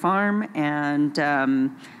on your farm, and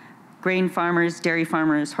grain farmers, dairy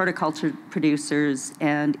farmers, horticulture producers,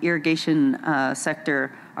 and irrigation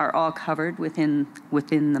sector are all covered within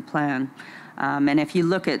the plan. And if you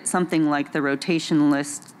look at something like the rotation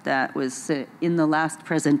list that was in the last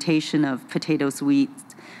presentation of potatoes, wheat,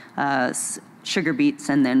 sugar beets,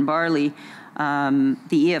 and then barley, the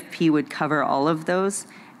EFP would cover all of those.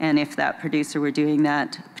 And if that producer were doing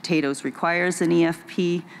that, potatoes requires an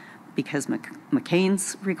EFP because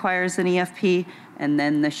McCain's requires an EFP. And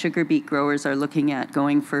then the sugar beet growers are looking at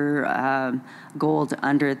going for gold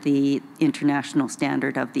under the international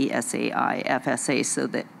standard of the SAI FSA, so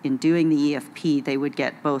that in doing the EFP, they would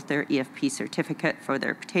get both their EFP certificate for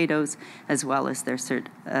their potatoes as well as their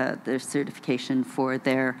certification for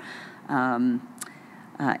their SAI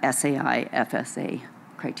FSA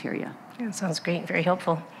criteria. Yeah, sounds great, very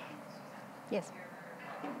helpful. Yes.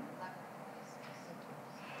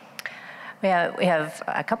 We have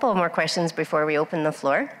a couple of more questions before we open the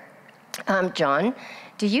floor. John,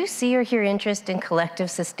 do you see or hear interest in collective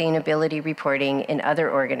sustainability reporting in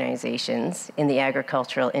other organizations in the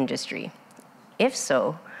agricultural industry? If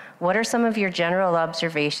so, what are some of your general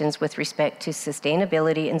observations with respect to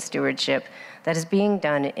sustainability and stewardship that is being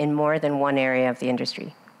done in more than one area of the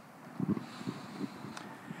industry?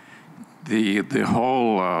 The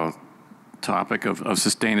whole topic of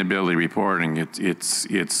sustainability reporting,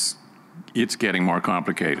 it's getting more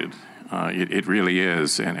complicated. It really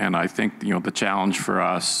is, and I think the challenge for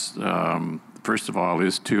us, first of all,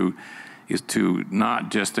 is to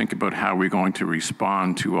not just think about how we're going to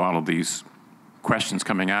respond to all of these questions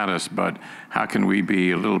coming at us, but how can we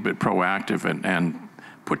be a little bit proactive and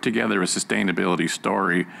put together a sustainability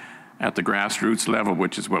story at the grassroots level,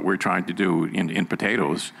 which is what we're trying to do in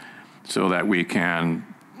potatoes, so that we can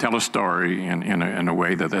tell a story in a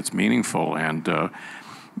way that's meaningful. And I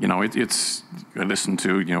listen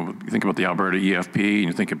to, you think about the Alberta EFP, and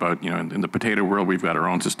you think about, in the potato world, we've got our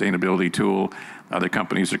own sustainability tool. Other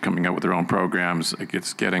companies are coming out with their own programs.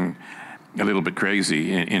 It's getting a little bit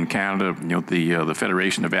crazy. In Canada, the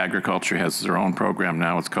Federation of Agriculture has their own program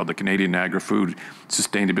now. It's called the Canadian Agri-Food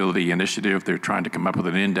Sustainability Initiative. They're trying to come up with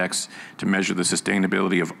an index to measure the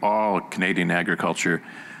sustainability of all Canadian agriculture,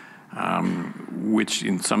 which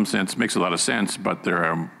in some sense makes a lot of sense, but there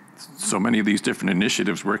are so many of these different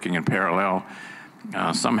initiatives working in parallel.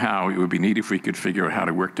 Somehow it would be neat if we could figure out how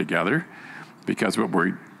to work together, because what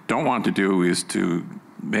we don't want to do is to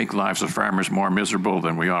make lives of farmers more miserable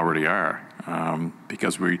than we already are,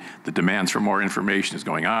 because the demands for more information is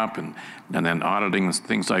going up, and then auditing and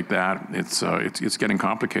things like that. It's getting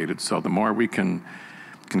complicated. So the more we can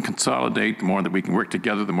consolidate, the more that we can work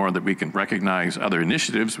together, the more that we can recognize other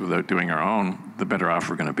initiatives without doing our own, the better off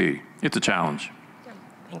we're going to be. It's a challenge.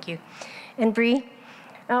 Thank you. And Brie,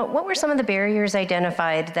 what were some of the barriers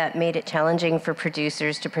identified that made it challenging for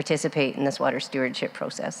producers to participate in this water stewardship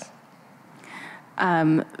process?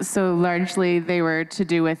 So largely they were to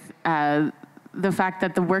do with the fact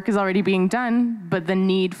that the work is already being done, but the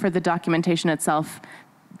need for the documentation itself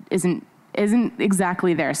isn't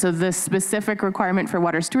exactly there. So the specific requirement for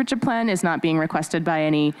water stewardship plan is not being requested by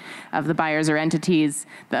any of the buyers or entities.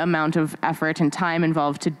 The amount of effort and time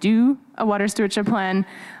involved to do a water stewardship plan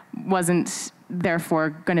wasn't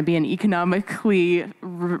therefore going to be an economically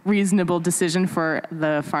reasonable decision for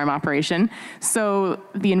the farm operation. So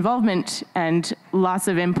the involvement and lots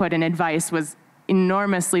of input and advice was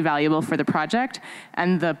enormously valuable for the project,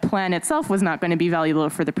 and the plan itself was not going to be valuable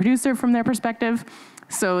for the producer from their perspective.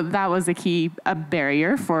 So that was a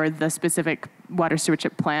barrier for the specific water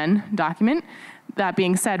stewardship plan document. That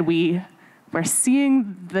being said, we're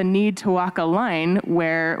seeing the need to walk a line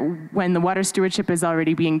where when the water stewardship is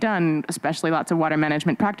already being done, especially lots of water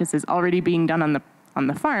management practices already being done on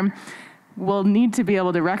the farm, we'll need to be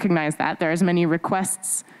able to recognize that. There are as many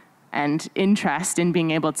requests and interest in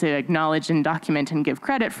being able to acknowledge and document and give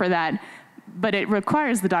credit for that, but it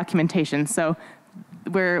requires the documentation. So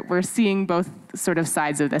we're seeing both sort of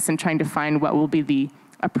sides of this and trying to find what will be the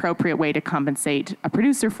appropriate way to compensate a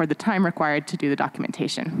producer for the time required to do the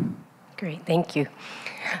documentation. Great, thank you.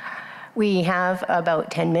 We have about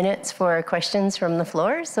 10 minutes for questions from the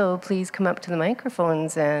floor, so please come up to the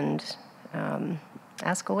microphones and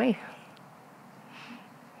ask away.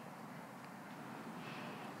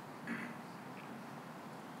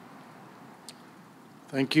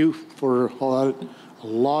 Thank you for all that, a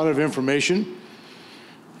lot of information.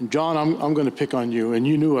 And John, I'm going to pick on you, and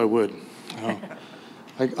you knew I would.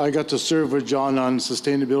 I got to serve with John on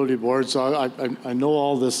sustainability board, so I know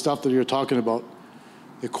all this stuff that you're talking about.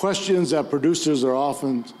 The questions that producers are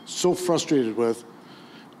often so frustrated with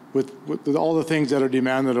all the things that are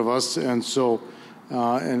demanded of us, and so,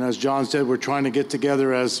 and as John said, we're trying to get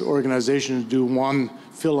together as organizations, do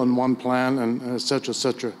fill in one plan, and et cetera, et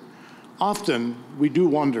cetera. Often, we do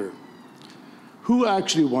wonder, who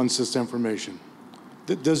actually wants this information?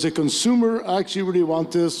 Does the consumer actually really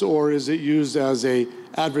want this, or is it used as a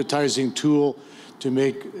advertising tool to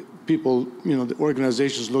make people, the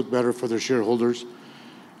organizations look better for their shareholders?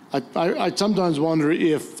 I sometimes wonder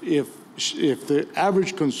if the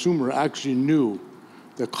average consumer actually knew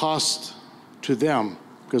the cost to them,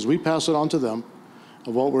 because we pass it on to them,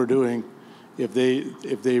 of what we're doing, if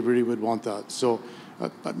they really would want that. So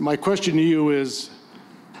my question to you is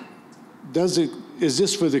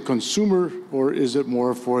this for the consumer, or is it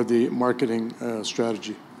more for the marketing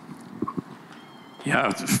strategy?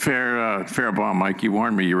 Yeah, fair ball, Mike. You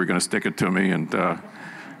warned me you were going to stick it to me, and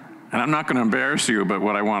I'm not going to embarrass you, but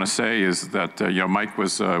what I want to say is that Mike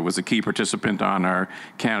was a key participant on our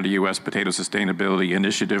Canada-U.S. Potato Sustainability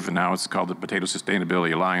Initiative, and now it's called the Potato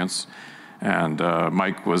Sustainability Alliance. And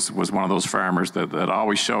Mike was one of those farmers that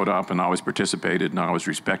always showed up and always participated and always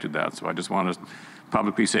respected that. So I just want to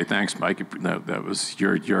publicly say thanks, Mike. That was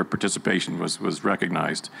your participation was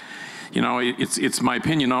recognized. It's my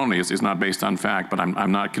opinion only. It's not based on fact, but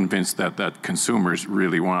I'm not convinced that consumers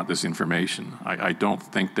really want this information. I don't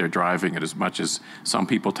think they're driving it as much as some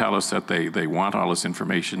people tell us that they want all this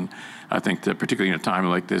information. I think that particularly in a time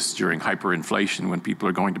like this, during hyperinflation, when people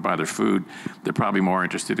are going to buy their food, they're probably more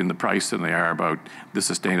interested in the price than they are about the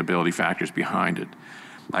sustainability factors behind it.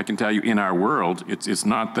 I can tell you, in our world, it's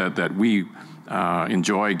not that we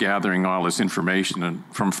enjoy gathering all this information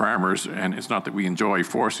from farmers, and it's not that we enjoy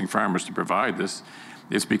forcing farmers to provide this.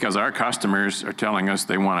 It's because our customers are telling us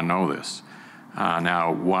they want to know this.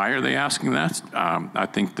 Now, why are they asking that? I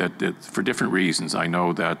think that for different reasons. I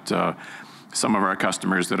know that some of our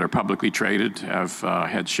customers that are publicly traded have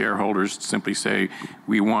had shareholders simply say,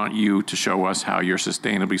 we want you to show us how you're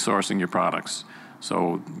sustainably sourcing your products.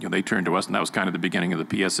 So they turned to us, and that was kind of the beginning of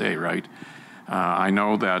the PSA, right? I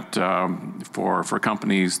know that for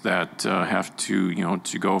companies that have to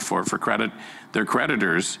go for credit, their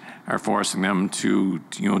creditors are forcing them to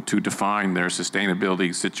define their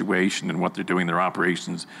sustainability situation and what they're doing in their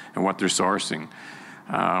operations and what they're sourcing.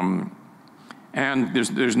 And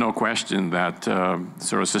there's no question that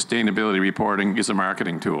sort of sustainability reporting is a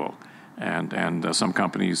marketing tool, and some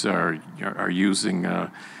companies are using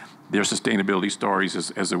their sustainability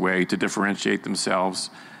stories as a way to differentiate themselves.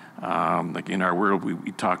 Like in our world,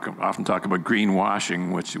 we often talk about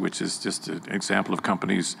greenwashing, which is just an example of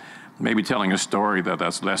companies maybe telling a story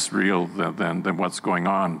that's less real than what's going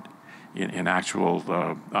on in actual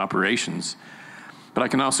operations. But I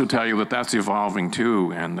can also tell you that that's evolving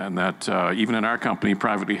too, and that even in our company,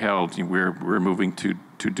 privately held, we're moving to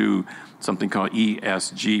do something called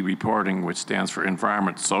ESG reporting, which stands for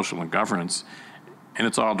Environment, Social, and Governance, and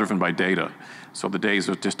it's all driven by data. So the days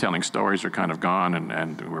of just telling stories are kind of gone,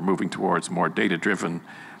 and we're moving towards more data-driven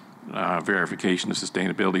verification of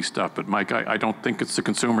sustainability stuff. But Mike, I don't think it's the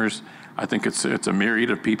consumers. I think it's a myriad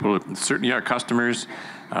of people. It's certainly our customers.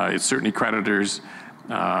 It's certainly creditors.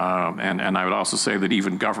 And I would also say that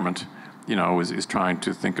even government, is trying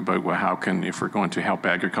to think about, well, how can, if we're going to help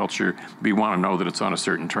agriculture, we want to know that it's on a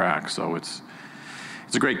certain track. So it's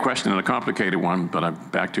a great question and a complicated one, but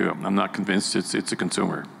I'm not convinced it's a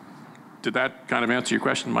consumer. Did that kind of answer your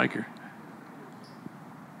question, Mike?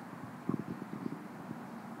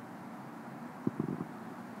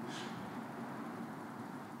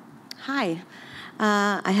 Hi.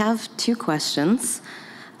 I have two questions.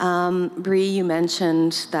 Brie, you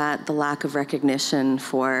mentioned that the lack of recognition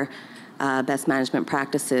for best management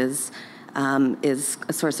practices is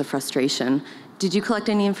a source of frustration. Did you collect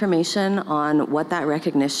any information on what that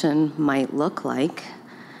recognition might look like?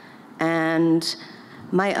 And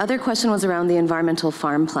my other question was around the environmental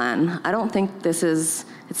farm plan. I don't think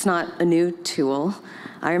it's not a new tool.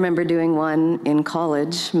 I remember doing one in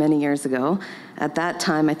college many years ago. At that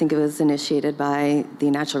time, I think it was initiated by the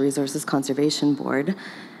Natural Resources Conservation Board.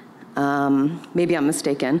 Maybe I'm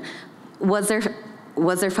mistaken. Was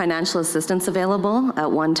there financial assistance available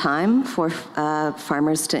at one time for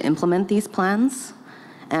farmers to implement these plans?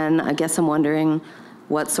 And I guess I'm wondering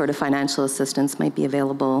what sort of financial assistance might be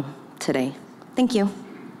available today. Thank you.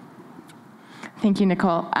 Thank you,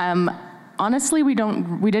 Nicole. Honestly, we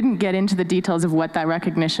didn't get into the details of what that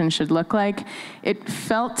recognition should look like. It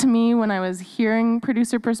felt to me when I was hearing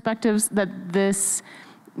producer perspectives that the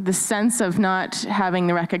sense of not having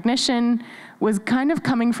the recognition was kind of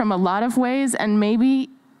coming from a lot of ways, and maybe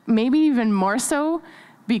even more so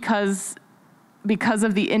because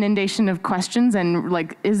of the inundation of questions and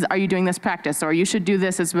like, are you doing this practice? Or you should do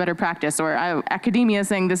this as better practice, or academia is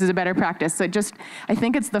saying this is a better practice. So I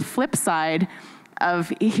think it's the flip side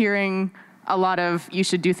of hearing a lot of you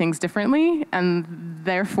should do things differently, and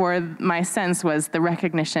therefore my sense was the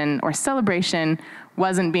recognition or celebration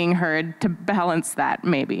wasn't being heard to balance that,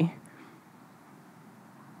 maybe.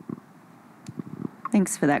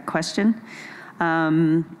 Thanks for that question.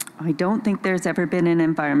 I don't think there's ever been an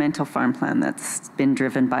environmental farm plan that's been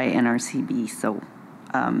driven by NRCB, so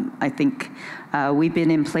I think we've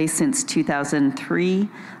been in place since 2003.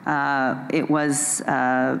 It was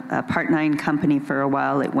a Part 9 company for a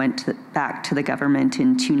while. It went back to the government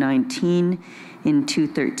in 2019. In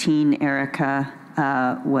 2013, Erica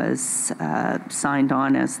was signed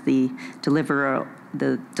on as the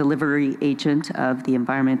delivery agent of the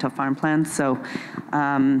environmental farm plan. So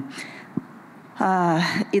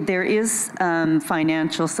there is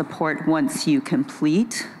financial support once you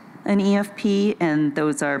complete an EFP, and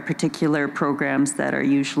those are particular programs that are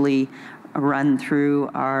usually run through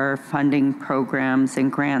our funding programs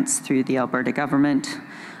and grants through the Alberta government.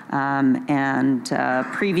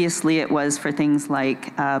 Previously it was for things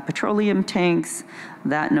like petroleum tanks.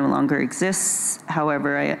 That no longer exists.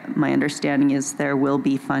 However, my understanding is there will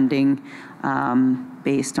be funding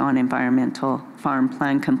based on environmental farm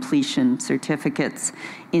plan completion certificates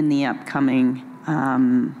in the upcoming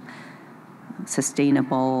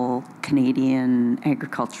Sustainable Canadian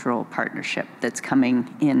Agricultural Partnership that's coming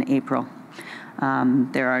in April.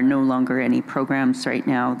 There are no longer any programs right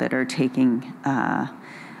now that are taking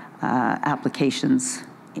applications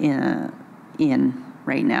in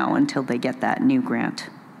right now until they get that new grant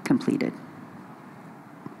completed.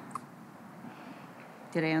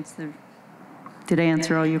 Did I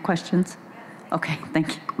answer all your questions? Okay,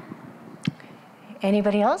 thank you.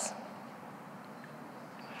 Anybody else?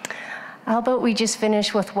 How about we just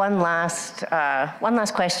finish with one last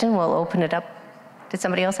question? We'll open it up. Did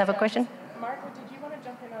somebody else have a question? Mark, did you want to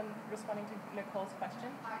jump in on responding to Nicole's question?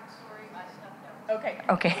 I'm sorry, I stepped out. Okay.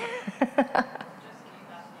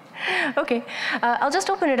 Okay. I'll just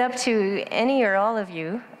open it up to any or all of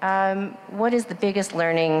you. What is the biggest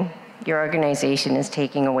learning your organization is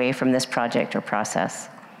taking away from this project or process?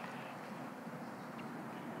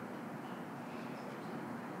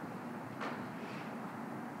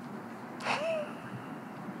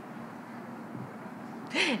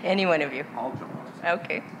 Any one of you? I'll jump on.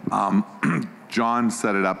 Okay. John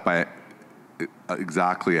set it up by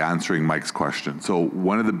exactly answering Mike's question. So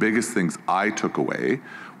one of the biggest things I took away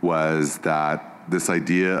was that this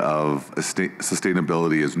idea of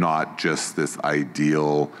sustainability is not just this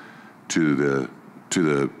ideal to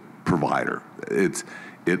the provider.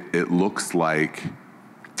 It looks like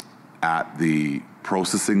at the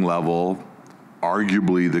processing level,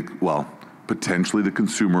 arguably potentially the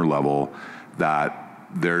consumer level, that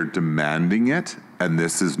they're demanding it, and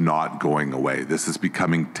this is not going away. This is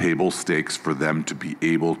becoming table stakes for them to be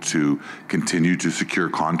able to continue to secure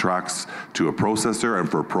contracts to a processor,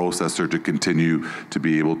 and for a processor to continue to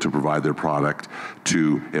be able to provide their product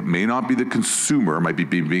to, it may not be the consumer, it might be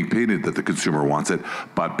being painted that the consumer wants it,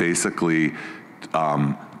 but basically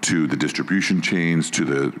to the distribution chains, to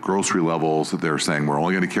the grocery levels, that they're saying, we're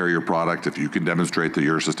only going to carry your product if you can demonstrate that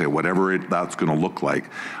you're sustainable, whatever that's going to look like.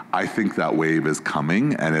 I think that wave is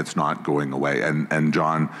coming and it's not going away. And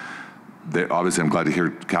John, obviously I'm glad to hear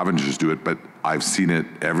Cavendish do it, but I've seen it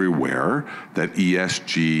everywhere that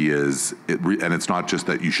ESG is, and it's not just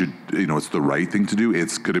that you should, it's the right thing to do,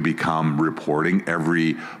 it's going to become reporting.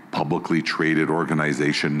 Every publicly traded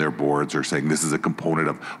organization, their boards are saying this is a component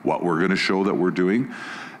of what we're going to show that we're doing.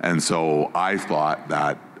 And so I thought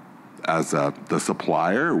that as the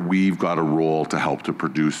supplier, we've got a role to help the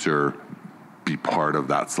producer be part of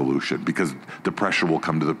that solution, because the pressure will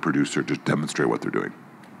come to the producer to demonstrate what they're doing.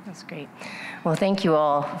 That's great. Well, thank you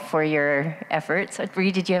all for your efforts.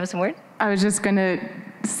 Brie, did you have some word? I was just going to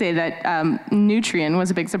say that Nutrien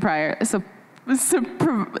was a big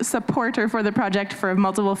supporter for the project for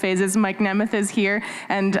multiple phases. Mike Nemeth is here,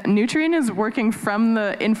 and Nutrien is working from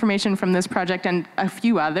the information from this project and a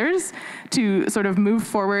few others to sort of move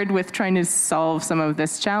forward with trying to solve some of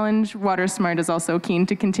this challenge. WaterSMART is also keen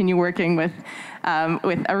to continue working with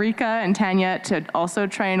Erika and Tanya to also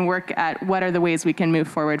try and work at what are the ways we can move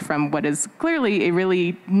forward from what is clearly a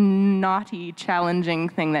really knotty, challenging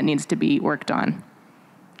thing that needs to be worked on.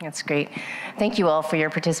 That's great. Thank you all for your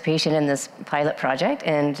participation in this pilot project,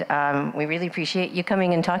 and we really appreciate you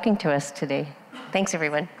coming and talking to us today. Thanks,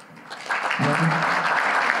 everyone.